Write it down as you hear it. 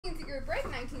Group break,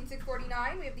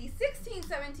 19/649. We have the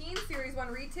 16/17 Series 1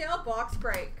 Retail box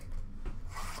break.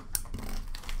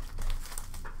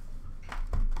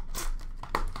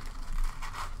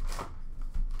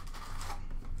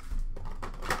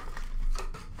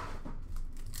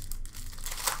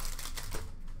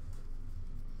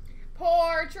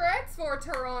 Portraits for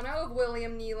Toronto of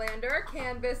William Nylander.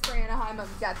 Canvas for Anaheim of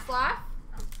Getzlaf.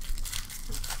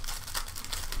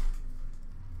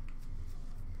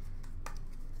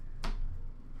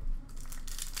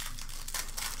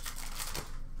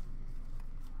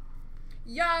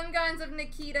 Young Guns of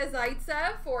Nikita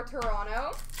Zaitsev for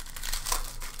Toronto.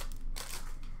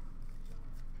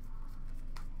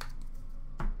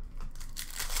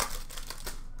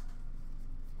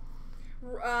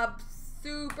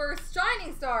 Super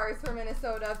Shining Stars for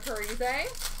Minnesota of Parise.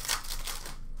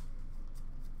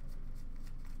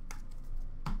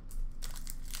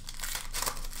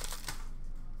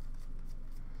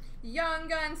 Young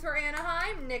Guns for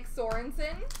Anaheim, Nick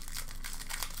Sorensen.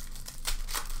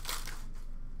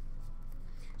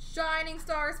 Shining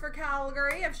Stars for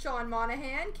Calgary of Sean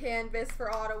Monahan. Canvas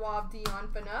for Ottawa of Dion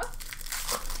Phaneuf.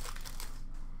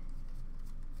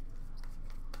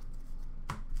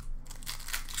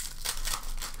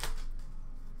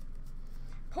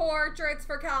 Portraits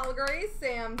for Calgary,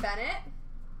 Sam Bennett.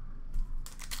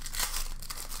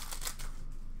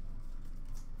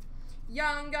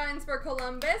 Young Guns for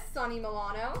Columbus, Sonny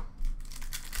Milano.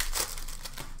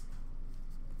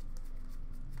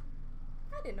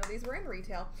 I didn't know these were in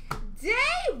retail.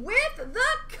 Day with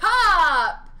the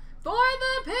Cup for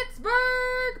the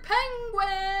Pittsburgh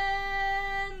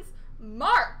Penguins,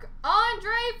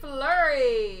 Marc-Andre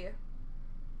Fleury.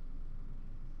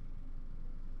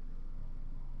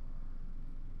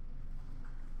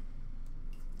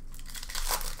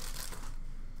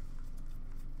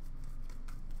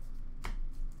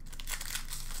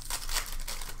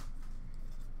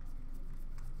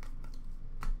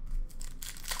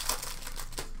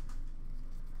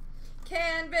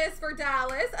 Canvas for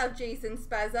Dallas of Jason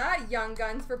Spezza. Young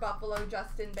Guns for Buffalo,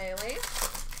 Justin Bailey.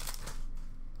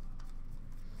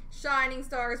 Shining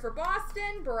Stars for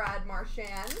Boston, Brad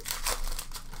Marchand.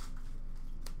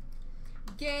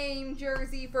 Game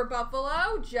Jersey for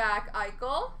Buffalo, Jack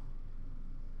Eichel.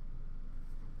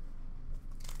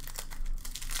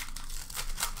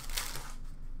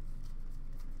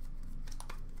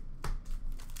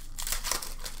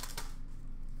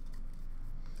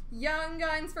 Young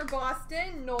Guns for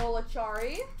Boston, Noel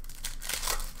Acciari.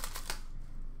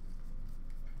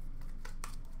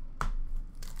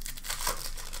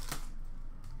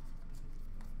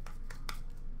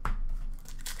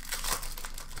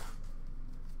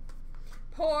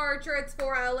 Portraits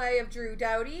for LA of Drew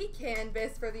Doughty.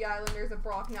 Canvas for the Islanders of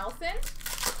Brock Nelson.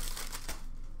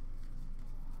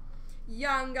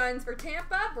 Young Guns for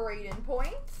Tampa, Braden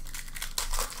Point.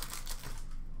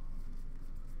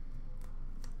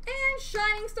 And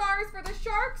Shining Stars for the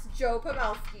Sharks, Joe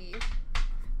Pavelski.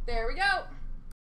 There we go.